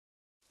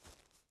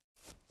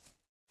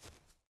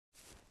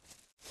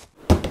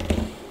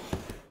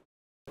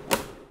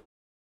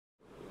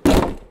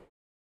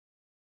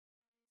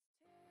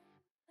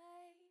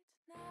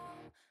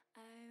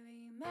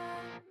Yeah,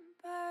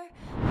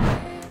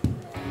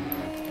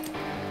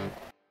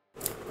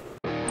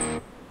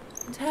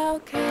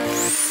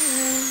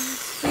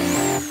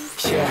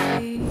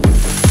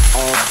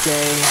 all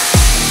day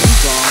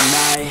and all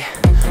night,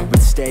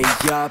 we'd stay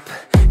up,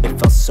 it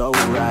felt so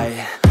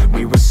right.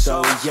 We were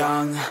so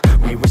young,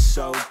 we were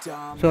so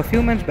dumb. So a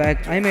few months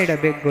back, I made a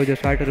big Gojo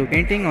Satoru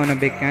painting on a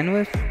big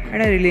canvas,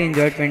 and I really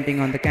enjoyed painting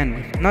on the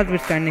canvas,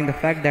 notwithstanding the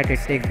fact that it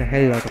takes a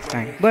hell lot of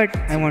time. But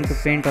I want to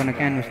paint on a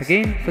canvas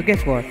again, so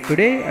guess what?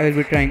 Today I will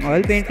be trying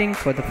oil painting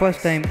for the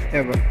first time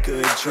ever.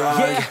 Good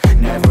drug,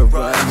 never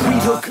run.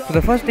 So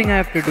the first thing I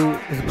have to do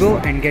is go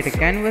and get a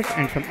canvas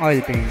and some oil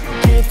paint.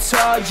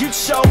 Guitar, you'd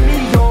show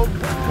me your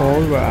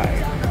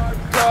Alright.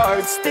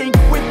 cards, think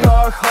with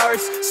our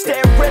hearts,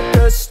 stare at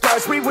the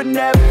stars, we were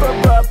never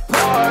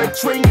apart.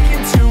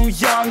 Drinking too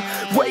young,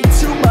 way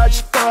too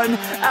much fun,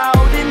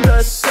 out in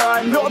the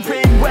sun,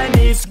 open when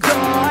it's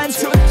gone.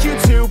 Took you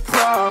to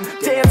prom,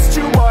 dance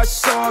to our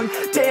song,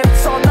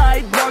 dance all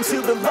night long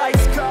till the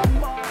lights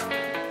come on.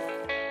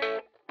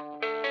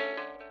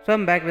 So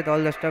I'm back with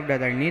all the stuff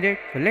that I needed,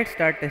 so let's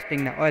start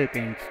testing the oil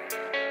paints.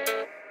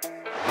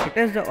 To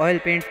test the oil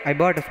paints, I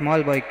bought a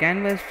small boy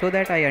canvas so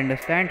that I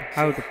understand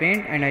how to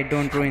paint and I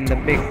don't ruin the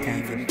big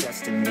canvas.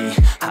 Destiny,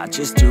 I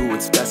just do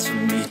what's best for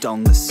me.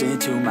 Don't listen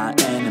to my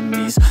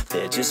enemies,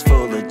 they're just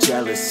full of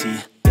jealousy.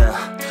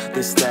 Yeah,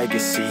 this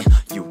legacy,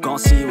 you gon'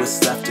 see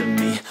what's left of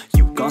me.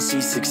 You gon'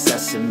 see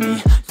success in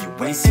me,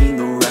 you ain't seen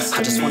the rest of me.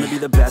 I just wanna be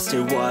the best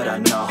at what I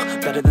know,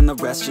 better than the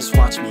rest, just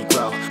watch me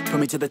grow. Put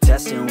me to the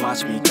test and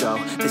watch me go.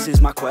 This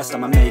is my quest,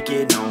 I'ma make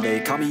it known.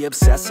 They call me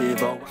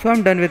obsessive, oh. So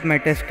I'm done with my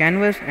test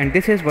canvas and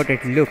this is what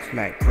it looks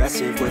like.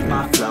 Aggressive with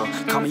my flow,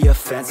 call me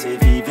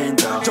offensive even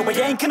though Joe, I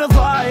ain't gonna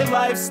lie,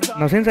 life's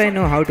Now since I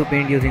know how to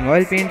paint using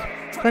oil paints,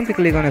 so I'm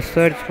quickly gonna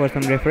search for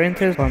some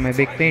references for my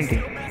big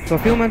painting. So a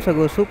few months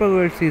ago,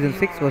 Supergirl season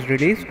 6 was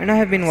released and I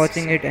have been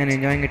watching it and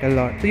enjoying it a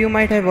lot. So you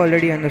might have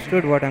already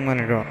understood what I'm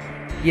gonna draw.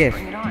 Yes,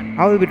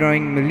 I will be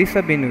drawing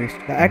Melissa Benoist,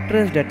 the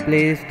actress that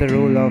plays the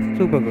role of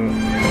Supergirl.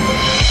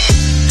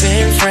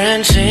 Been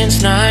friends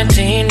since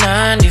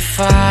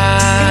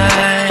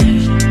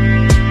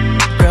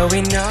 1995.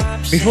 Growing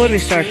up. Before we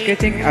start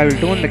sketching, I will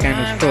tone the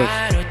canvas first.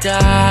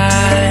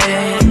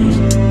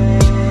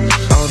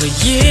 All the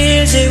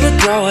years they would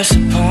grow us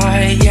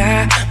apart,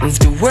 yeah.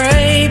 Moved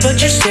away,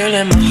 but you're still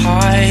in my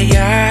heart,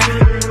 yeah.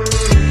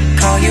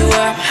 Call you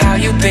up, how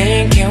you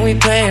been? Can we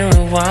play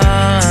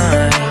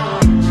rewind?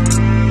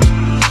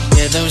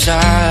 Yeah, those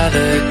are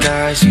the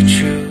guys you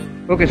choose.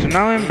 Okay, so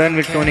now I'm done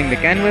with toning the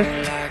canvas.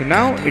 So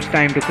now it's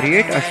time to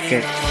create a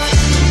sketch.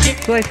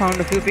 So I found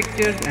a few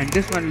pictures and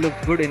this one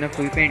looks good enough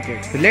to be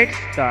painted. So let's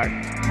start.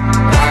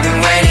 I've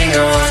been waiting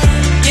on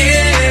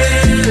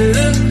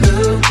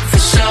you for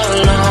so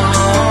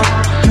long,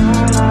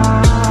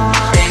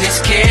 and it's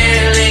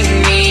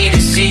killing me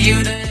to see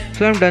you there.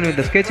 So I'm done with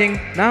the sketching.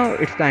 Now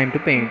it's time to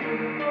paint.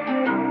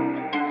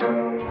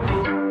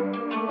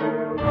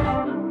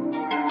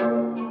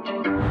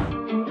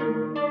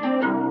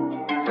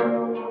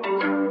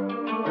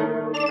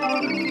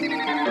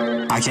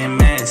 I can't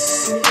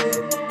miss.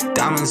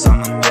 Diamonds on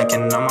my neck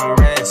and on my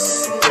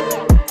wrist.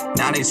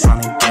 Now they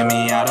tryna get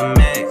me out of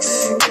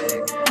mix.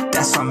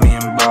 That's why me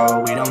and bro,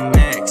 we don't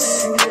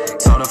mix.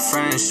 Told a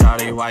friend,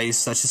 shawty, why you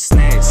such a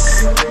snitch?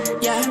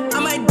 Yeah, I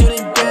might do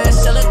the dance,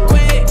 sell it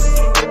quick.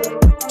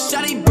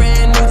 Shawty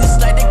brand new, just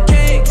like the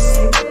kicks.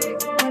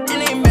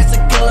 And they mess a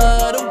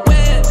killer of the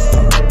whip.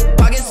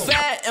 Pockets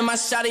fat and my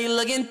shawty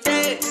looking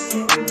thick.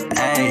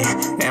 Hey,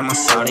 and my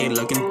shawty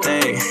looking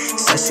thick.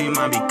 Said she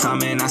might be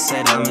coming, I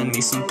said I'ma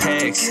need some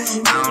pics.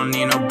 I don't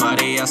need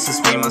nobody else,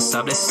 just me,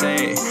 myself, to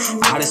say.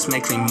 I just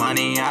make clean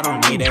money, I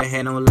don't need to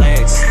hit no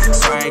legs.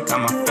 Sorry, got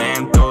my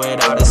fam, throw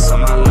it all, this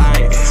on my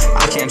life.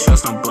 I can't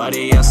trust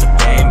nobody else, if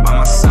they ain't by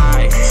my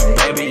side.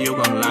 Baby, you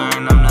gon'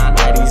 learn, I'm not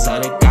like these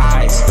other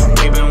guys.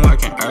 We've been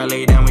working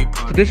early, then we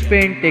So this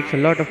paint takes a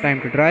lot of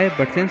time to dry,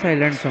 but since I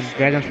learned some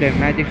Dragon Slayer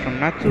magic from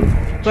Natsu,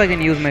 so I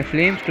can use my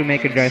flames to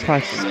make it dry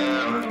faster.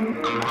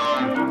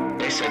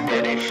 They said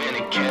that they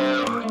finna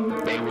kill,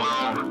 they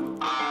won't.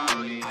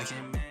 I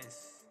can't miss.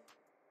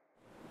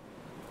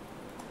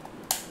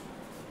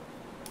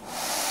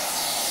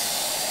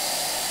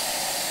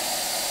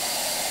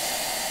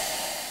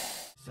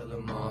 Sell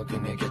them all,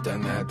 gonna get that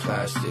mad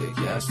plastic.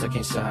 Yeah, stuck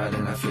inside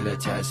and I feel a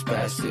tad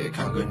spastic.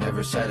 Hunger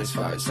never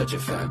satisfied, such a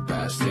fat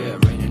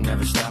bastard. Raining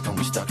never stopping,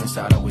 we stuck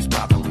inside, always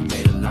popping. We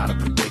made a lot of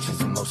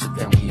predictions and most of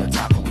them we on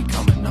top of. We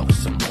coming up with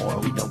some more,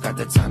 we don't got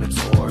the time to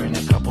tour. In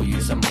a couple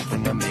years I'm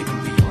hoping that maybe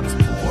we on us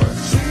poor.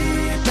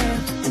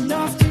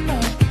 Enough to know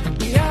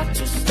we have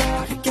to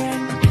start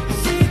again.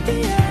 See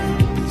the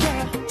end,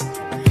 yeah.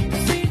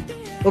 See the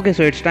end. Okay,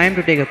 so it's time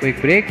to take a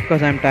quick break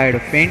because I'm tired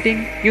of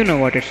painting. You know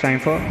what it's time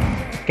for.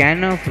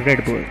 Can of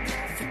Red Bull.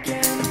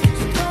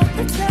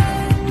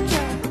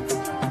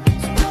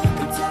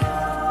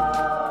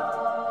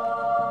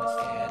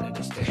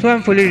 So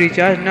I'm fully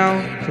recharged now,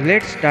 so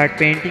let's start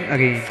painting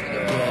again.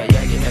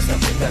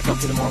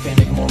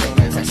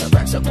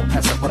 pass up, won't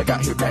pass up what I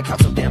got here. Back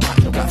out so damn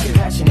hot, no got here.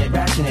 Passionate,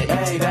 passionate,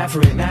 ayy, bad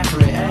for it, mad for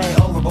it, ayy.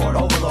 Overboard,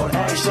 overload,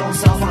 ayy. Show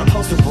himself on a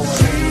poster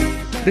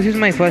board. This is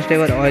my first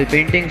ever oil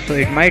painting, so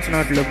it might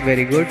not look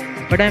very good,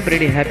 but I'm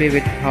pretty happy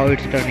with how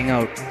it's turning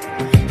out.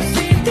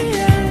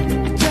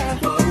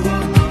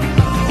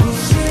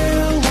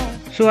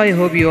 So I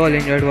hope you all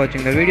enjoyed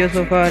watching the video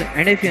so far,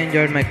 and if you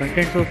enjoyed my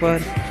content so far,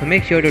 so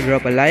make sure to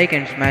drop a like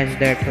and smash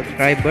that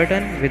subscribe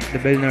button with the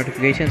bell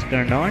notifications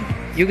turned on.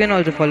 You can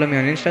also follow me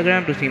on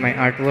Instagram to see my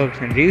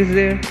artworks and reels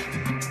there.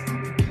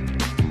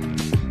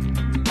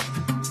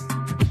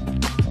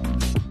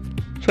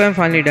 So I'm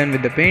finally done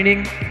with the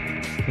painting.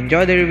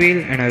 Enjoy the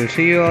reveal, and I will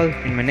see you all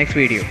in my next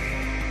video.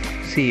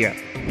 See ya.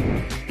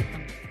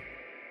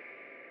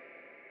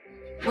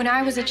 When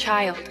I was a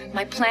child,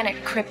 my planet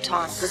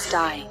Krypton was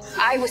dying.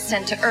 I was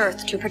sent to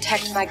Earth to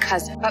protect my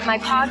cousin, but my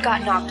pod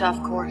got knocked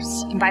off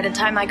course. And by the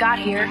time I got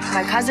here,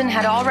 my cousin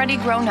had already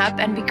grown up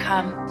and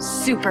become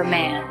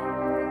Superman.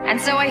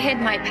 And so I hid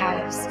my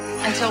powers,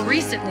 until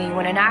recently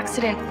when an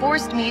accident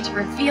forced me to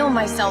reveal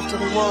myself to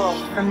the world.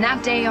 From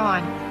that day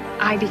on,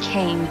 I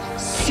became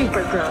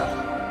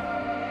Supergirl.